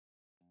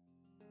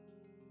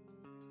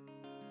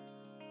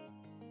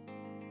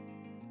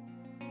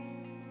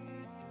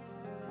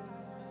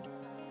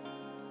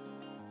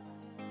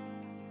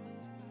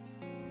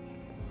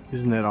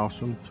Isn't that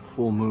awesome? It's a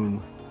full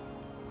moon.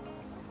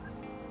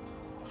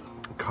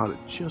 I caught it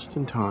just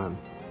in time.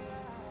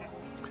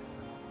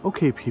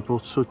 Okay, people,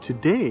 so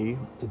today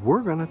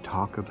we're going to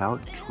talk about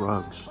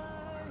drugs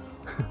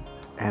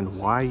and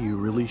why you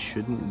really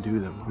shouldn't do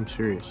them. I'm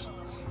serious.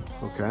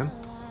 Okay?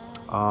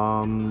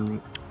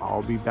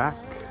 I'll be back.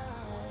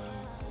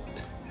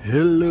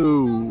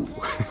 Hello.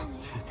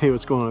 Hey,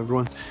 what's going on,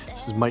 everyone?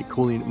 This is Mike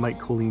Colleen at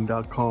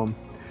MikeColleen.com.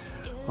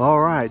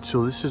 Alright,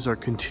 so this is our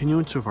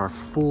continuance of our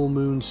full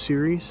moon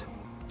series.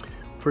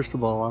 First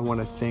of all, I want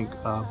to thank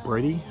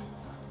Brady.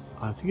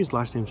 I think his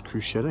last name's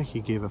Crucetta.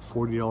 He gave a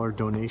 $40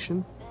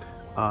 donation.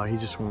 He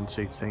just wanted to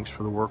say thanks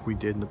for the work we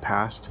did in the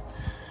past.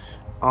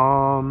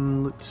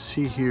 Let's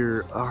see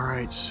here.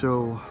 Alright,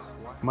 so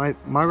my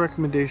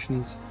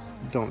recommendations,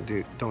 don't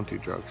do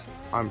drugs.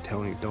 I'm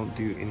telling you, don't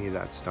do any of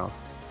that stuff.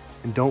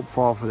 And don't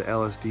fall for the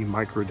LSD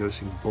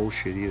microdosing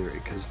bullshit either,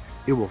 because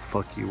it will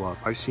fuck you up.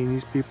 I've seen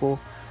these people,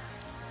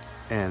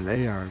 and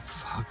they are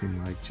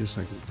fucking just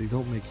like, they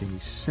don't make any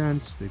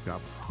sense. They've got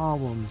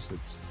problems.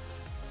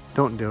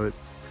 Don't do it.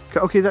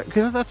 Okay,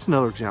 that's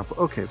another example.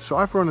 Okay, so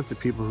I've run into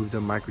people who've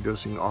done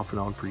microdosing off and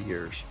on for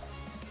years.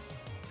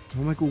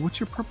 I'm like, well, what's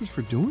your purpose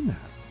for doing that?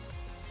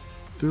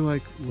 They're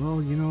like, well,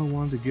 I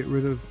wanted to get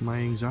rid of my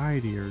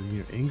anxiety or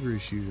anger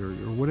issues or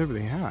whatever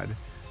they had.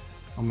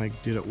 I'm like,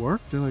 did it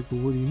work? They're like,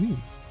 well, what do you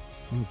mean?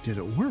 I'm like, did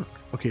it work?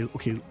 Okay.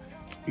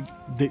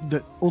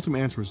 The ultimate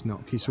answer is no.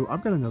 Okay, so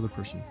I've got another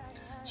person.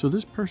 So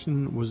this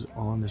person was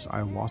on this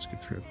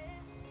ayahuasca trip.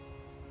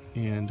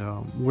 And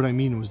what I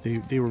mean was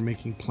they were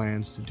making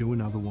plans to do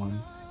another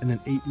one. And then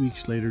 8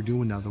 weeks later,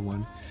 do another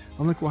one.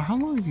 I'm like, well, how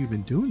long have you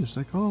been doing this?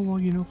 Like, oh,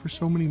 well, for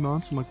so many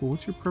months. I'm like, well,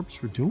 what's your purpose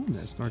for doing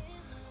this? They're like,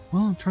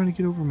 well, I'm trying to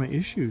get over my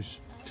issues.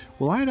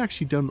 Well, I had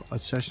actually done a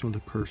session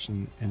with a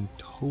person and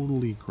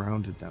totally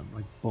grounded them.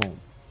 Like, boom.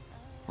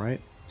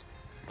 Right?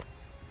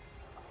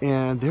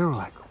 And they were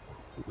like,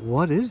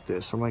 what is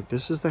this? I'm like,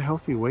 this is the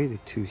healthy way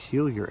to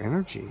heal your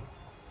energy.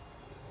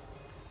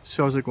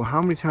 So I was like, well,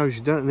 how many times have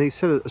you done it? And they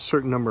said a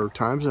certain number of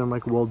times. And I'm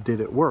like, well, did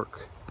it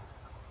work?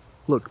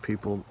 Look,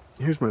 people,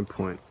 here's my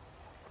point.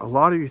 A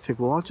lot of you think,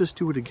 well, I'll just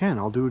do it again.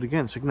 I'll do it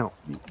again. It's like, no.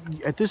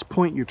 At this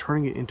point, you're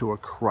turning it into a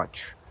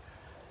crutch.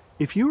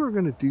 If you are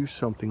going to do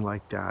something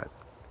like that,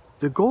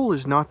 the goal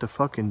is not to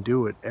fucking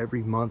do it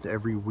every month,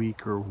 every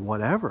week, or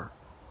whatever.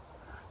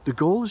 The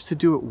goal is to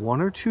do it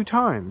 1 or 2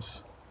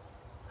 times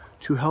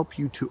to help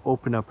you to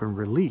open up and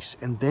release.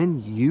 And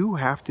then you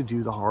have to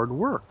do the hard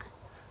work.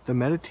 The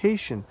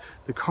meditation,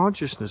 the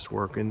consciousness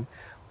work, and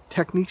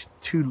techniques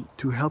to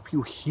help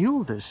you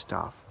heal this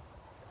stuff.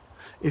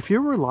 If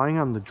you're relying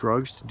on the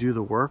drugs to do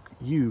the work,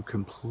 you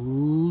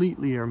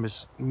completely are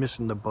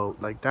missing the boat.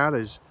 Like,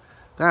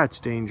 that's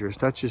dangerous.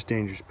 That's just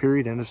dangerous.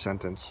 Period. End of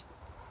sentence.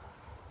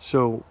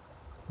 So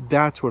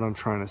that's what I'm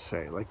trying to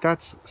say. Like,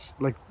 that's,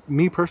 like,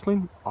 me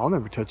personally, I'll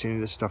never touch any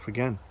of this stuff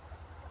again.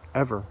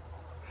 Ever.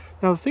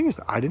 Now, the thing is,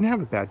 I didn't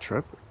have a bad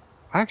trip.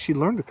 I actually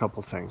learned a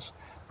couple things.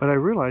 But I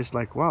realized,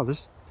 like, wow,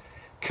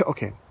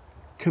 okay,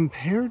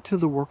 compared to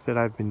the work that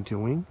I've been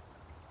doing,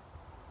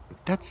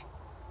 that's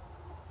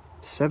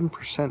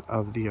 7%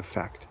 of the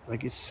effect.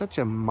 Like, it's such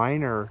a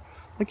minor,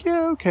 like,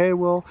 yeah, okay,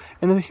 well,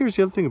 and then here's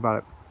the other thing about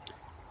it.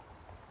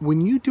 When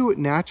you do it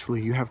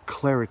naturally, you have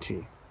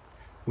clarity.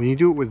 When you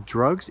do it with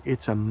drugs,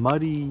 it's a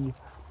muddy,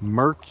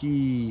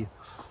 murky,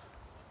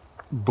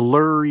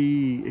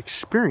 blurry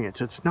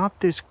experience. It's not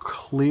this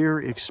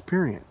clear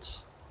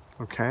experience,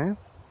 okay?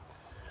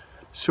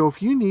 So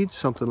if you need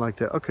something like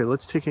that, okay,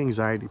 let's take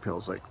anxiety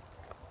pills. Like,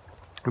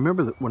 I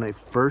remember that when I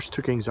first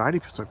took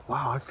anxiety pills, like,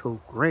 wow, I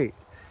feel great.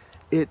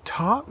 It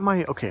taught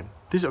my,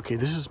 this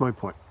is my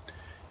point.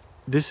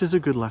 This is a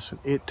good lesson.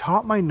 It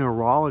taught my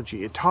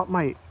neurology. It taught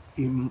my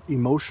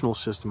emotional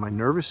system, my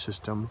nervous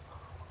system,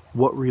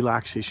 what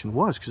relaxation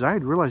was. Because I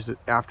had realized that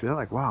after that,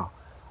 like, wow,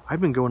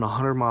 I've been going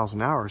 100 miles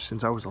an hour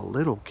since I was a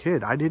little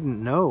kid. I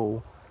didn't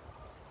know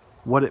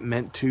what it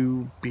meant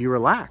to be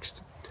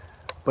relaxed.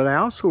 But I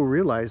also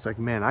realized, like,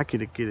 man, I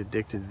could get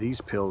addicted to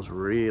these pills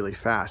really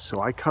fast.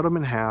 So I cut them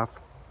in half,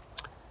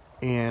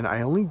 and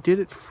I only did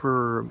it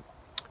for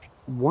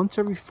once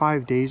every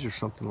 5 days or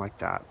something like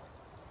that.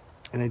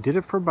 And I did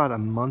it for about a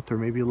month or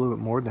maybe a little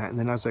bit more than that. And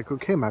then I was like,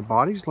 okay, my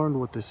body's learned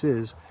what this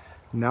is.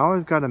 Now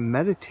I've got to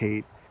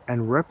meditate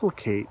and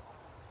replicate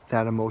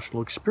that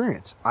emotional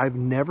experience. I've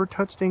never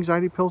touched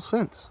anxiety pills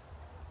since,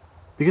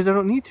 because I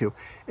don't need to.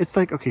 It's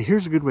like,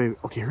 here's a good way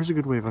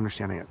of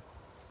understanding it.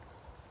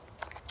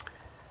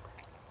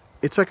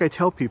 It's like I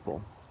tell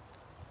people,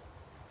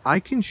 I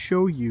can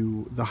show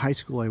you the high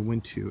school I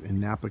went to in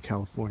Napa,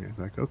 California.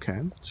 Like, okay,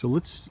 so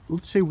let's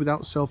say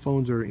without cell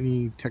phones or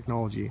any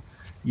technology,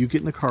 you get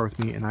in the car with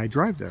me and I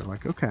drive there.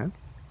 Like, okay.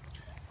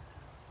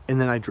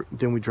 And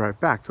then we drive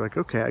back. They're like,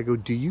 okay. I go,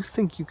 do you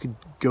think you could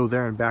go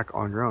there and back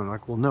on your own?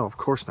 Like, well, no, of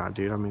course not,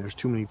 dude. I mean, there's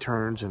too many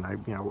turns and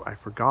I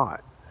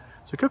forgot.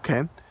 It's like,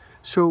 okay.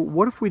 So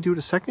what if we do it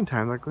a second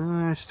time? Like,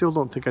 I still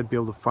don't think I'd be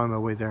able to find my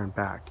way there and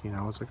back.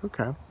 It's like,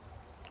 okay.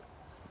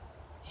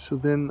 So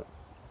then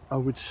I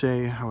would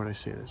say, how would I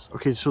say this?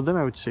 Okay, so then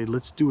I would say,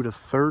 let's do it a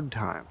third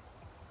time.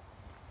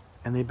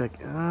 And they'd be like,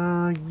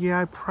 yeah,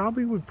 I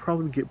would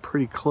probably get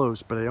pretty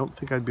close, but I don't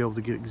think I'd be able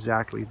to get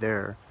exactly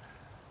there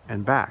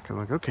and back. I'm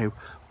like, okay,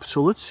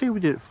 so let's say we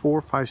did it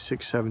 4, 5,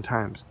 6, 7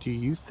 times. Do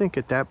you think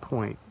at that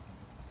point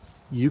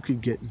you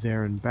could get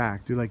there and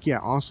back? They're like, yeah,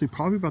 honestly,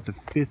 probably about the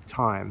 5th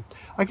time,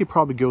 I could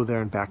probably go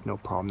there and back, no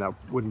problem. That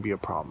wouldn't be a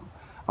problem.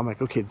 I'm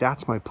like, okay,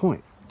 that's my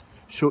point.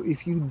 So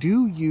if you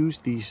do use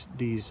these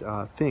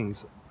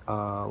things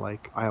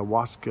like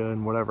ayahuasca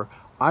and whatever,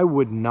 I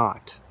would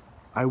not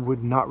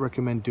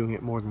recommend doing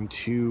it more than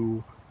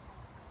 2,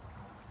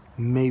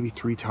 maybe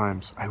 3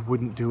 times. I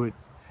wouldn't do it.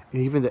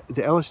 And even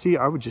the LSD,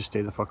 I would just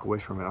stay the fuck away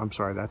from it. I'm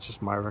sorry, that's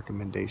just my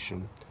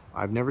recommendation.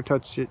 I've never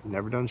touched it,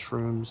 never done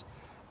shrooms.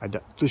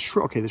 The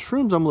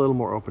shrooms I'm a little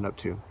more open up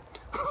to.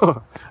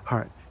 All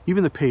right,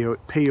 even the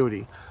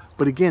peyote.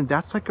 But again,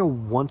 that's like a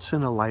once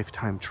in a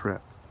lifetime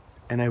trip,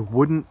 and I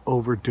wouldn't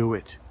overdo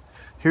it.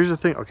 Here's the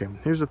thing. Okay,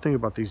 here's the thing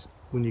about these.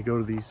 When you go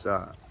to these,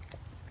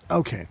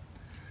 okay,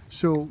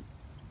 so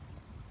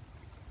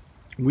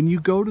when you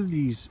go to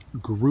these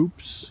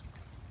groups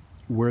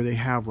where they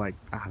have like,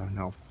 I don't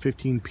know,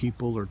 15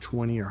 people or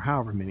 20 or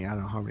however many, I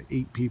don't know, how many,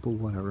 8 people,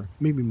 whatever,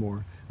 maybe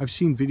more. I've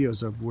seen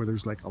videos of where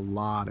there's like a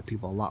lot of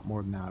people, a lot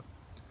more than that.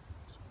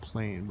 It's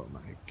playing, but my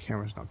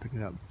camera's not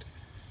picking it up.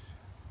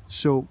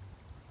 So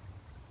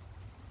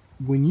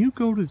when you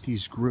go to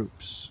these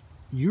groups,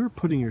 you're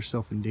putting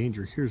yourself in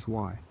danger. Here's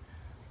why.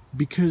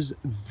 Because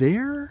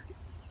their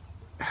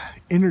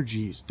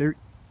energies, their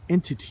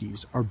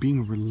entities are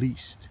being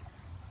released.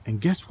 And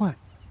guess what?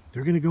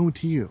 They're going to go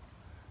into you.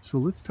 So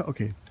let's talk.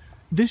 Okay,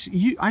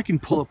 I can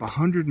pull up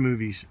 100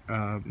 movies,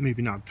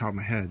 maybe not off the top of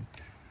my head.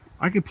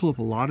 I can pull up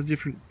a lot of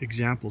different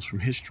examples from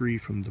history,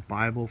 from the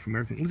Bible, from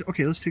everything.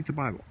 Okay, let's take the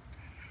Bible.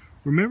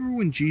 Remember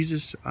when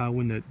Jesus,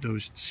 when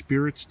those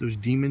spirits, those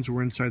demons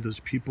were inside those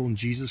people, and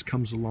Jesus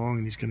comes along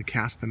and he's going to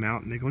cast them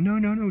out, and they go, no,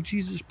 no, no,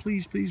 Jesus,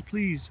 please, please,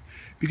 please.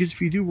 Because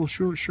if you do, we'll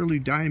surely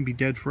die and be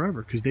dead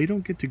forever, because they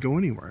don't get to go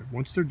anywhere.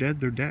 Once they're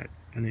dead,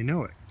 and they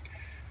know it.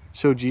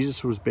 So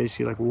Jesus was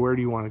basically like, well, where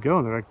do you want to go?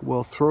 And they're like,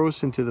 well, throw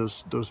us into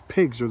those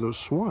pigs or those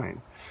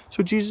swine.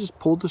 So Jesus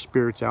pulled the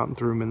spirits out and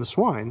threw them in the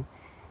swine.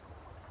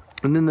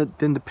 And then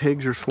the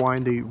pigs or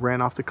swine, they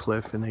ran off the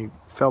cliff and they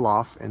fell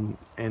off and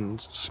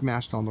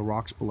smashed on the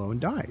rocks below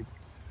and died.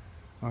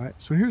 All right,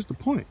 so here's the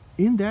point.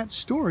 In that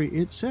story,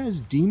 it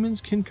says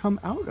demons can come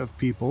out of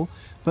people,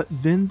 but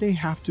then they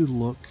have to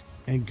look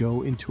and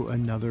go into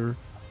another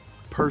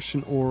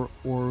person or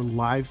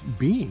live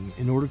being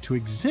in order to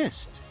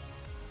exist.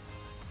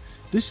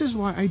 This is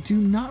why I do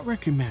not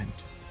recommend.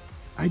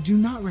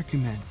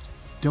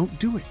 Don't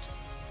do it.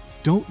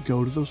 Don't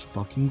go to those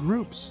fucking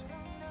groups.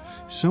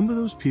 Some of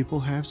those people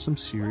have some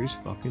serious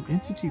fucking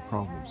entity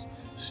problems.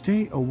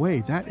 Stay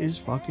away. That is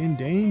fucking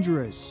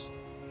dangerous.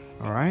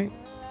 All right?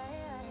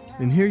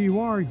 And here you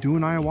are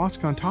doing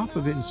ayahuasca on top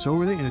of it, and so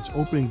are they, and it's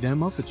opening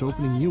them up, it's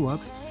opening you up.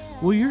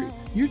 Well,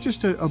 you're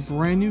just a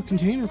brand new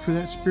container for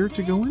that spirit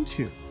to go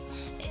into.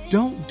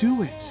 Don't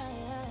do it.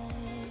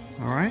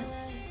 All right?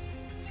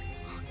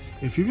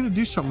 If you're going to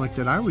do something like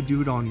that, I would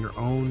do it on your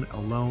own,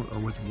 alone, or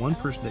with one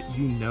person that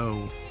you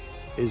know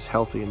is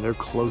healthy and they're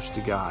close to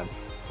God.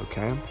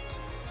 Okay?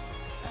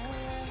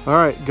 All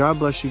right. God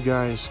bless you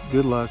guys.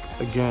 Good luck.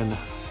 Again,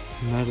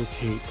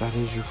 meditate. That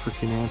is your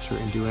freaking answer,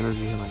 and do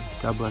energy healing.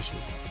 God bless you.